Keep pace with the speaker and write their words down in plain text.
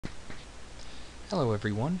Hello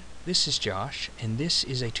everyone, this is Josh, and this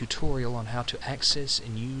is a tutorial on how to access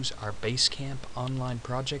and use our Basecamp online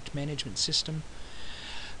project management system.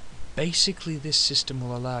 Basically, this system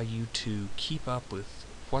will allow you to keep up with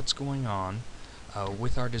what's going on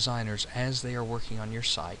with our designers as they are working on your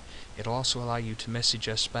site. It'll also allow you to message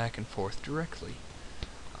us back and forth directly.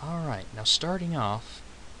 Alright, now starting off,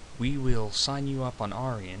 we will sign you up on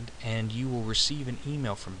our end, and you will receive an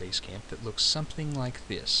email from Basecamp that looks something like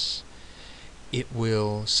this. It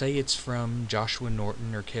will say it's from Joshua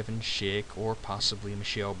Norton or Kevin Schick or possibly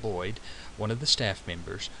Michelle Boyd, one of the staff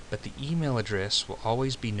members, but the email address will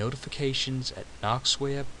always be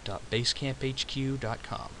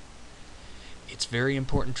notifications@knoxweb.basecamphq.com. It's very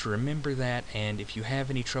important to remember that, and if you have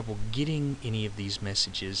any trouble getting any of these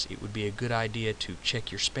messages, it would be a good idea to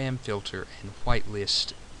check your spam filter and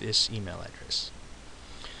whitelist this email address.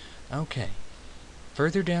 Okay,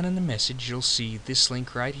 further down in the message you'll see this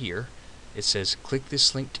link right here. It says click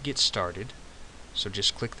this link to get started, so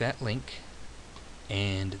just click that link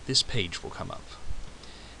and this page will come up.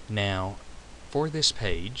 Now for this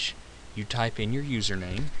page you type in your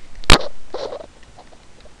username,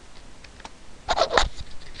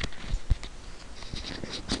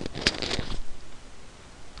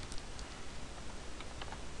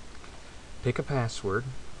 pick a password.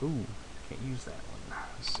 Ooh, can't use that one.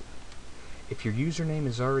 Let's see. If your username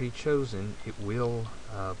is already chosen, it will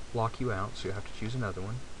lock you out, so you'll have to choose another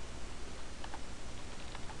one.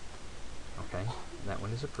 Okay, that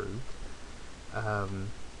one is approved.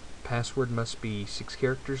 Password must be 6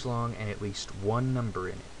 characters long and at least one number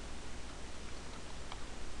in it.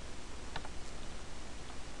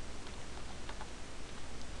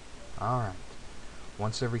 Alright,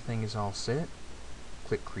 once everything is all set,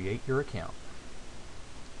 click Create Your Account.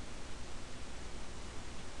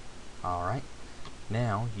 Alright,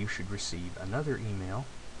 now you should receive another email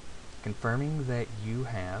confirming that you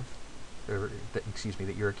have,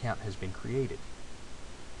 that your account has been created.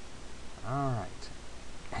 Alright,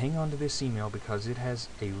 hang on to this email because it has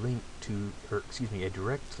a link to, a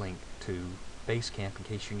direct link to Basecamp in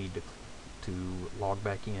case you need to log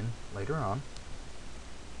back in later on.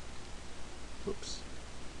 Whoops.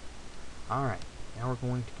 Alright, now we're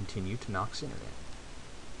going to continue to Knox Internet.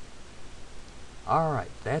 Alright,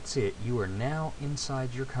 that's it. You are now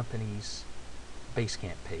inside your company's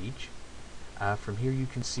Basecamp page. From here you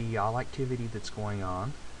can see all activity that's going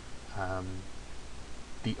on.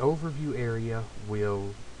 The overview area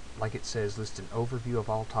will, like it says, list an overview of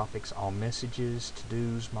all topics, all messages,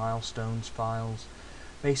 to-dos, milestones, files,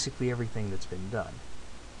 basically everything that's been done.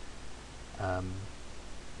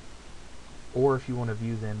 Or if you want to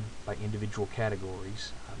view them by individual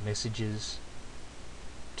categories, messages,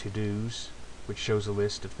 to-dos, which shows a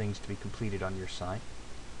list of things to be completed on your site.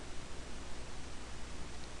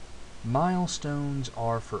 Milestones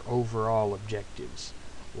are for overall objectives,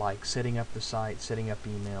 like setting up the site, setting up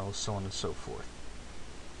emails, so on and so forth.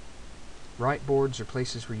 Write boards are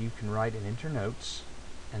places where you can write and enter notes,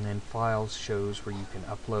 and then files shows where you can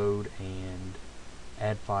upload and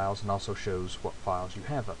add files, and also shows what files you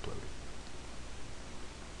have uploaded.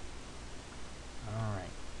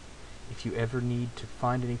 Alright. If you ever need to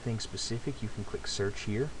find anything specific, you can click Search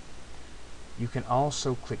here. You can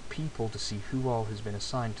also click People to see who all has been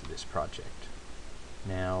assigned to this project.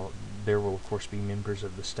 Now, there will of course be members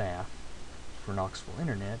of the staff for Knoxville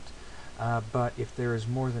Internet, but if there is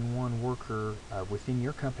more than one worker within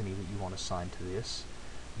your company that you want assigned to this,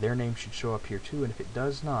 their name should show up here too, and if it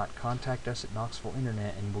does not, contact us at Knoxville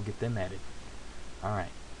Internet and we'll get them added.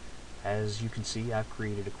 Alright, as you can see, I've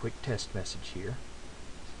created a quick test message here.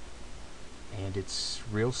 And it's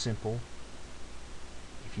real simple.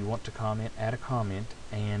 If you want to comment, add a comment,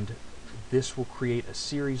 and this will create a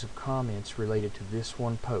series of comments related to this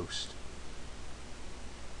one post.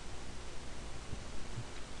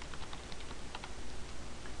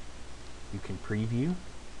 You can preview.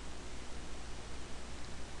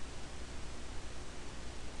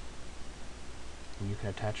 And you can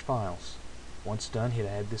attach files. Once done, hit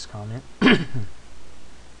Add this comment.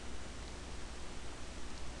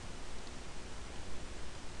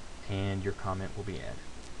 And your comment will be added.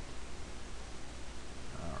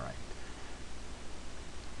 Alright.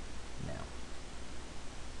 Now,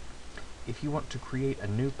 if you want to create a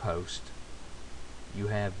new post, you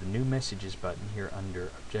have the New Messages button here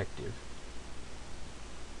under Objective.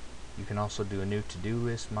 You can also do a new to-do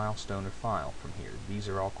list, milestone, or file from here. These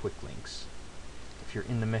are all quick links. If you're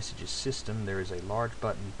in the Messages system, there is a large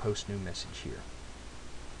button, Post New Message here.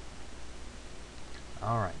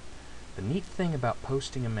 Alright. The neat thing about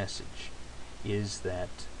posting a message is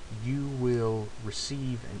that you will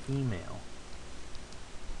receive an email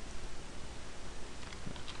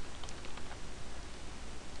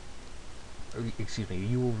excuse me,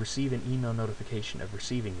 you will receive an email notification of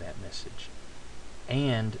receiving that message.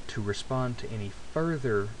 And to respond to any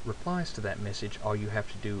further replies to that message, all you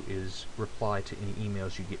have to do is reply to any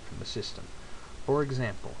emails you get from the system. For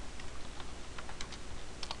example,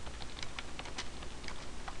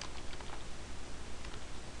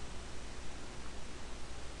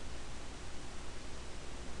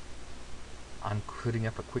 I'm putting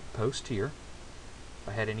up a quick post here. If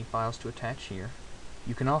I had any files to attach here,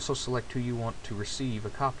 you can also select who you want to receive a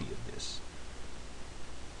copy of this.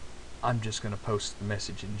 I'm just going to post the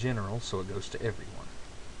message in general so it goes to everyone.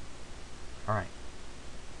 Alright.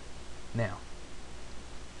 Now,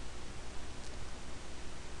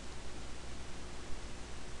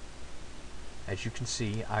 as you can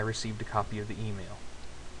see, I received a copy of the email.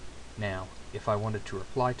 Now, if I wanted to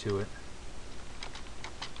reply to it,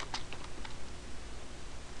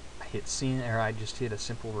 I hit send, or I just hit a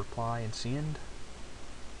simple reply and send.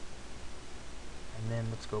 And then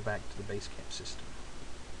let's go back to the Basecamp system.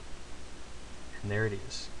 And there it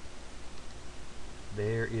is.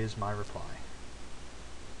 There is my reply.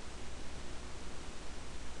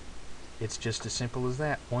 It's just as simple as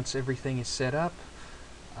that. Once everything is set up,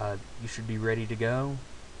 you should be ready to go,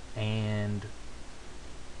 and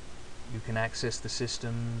you can access the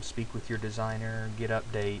system, speak with your designer, get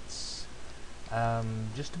updates,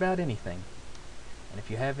 just about anything. And if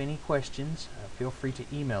you have any questions, feel free to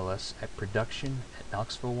email us at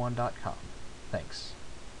production@knoxville1.com. Thanks.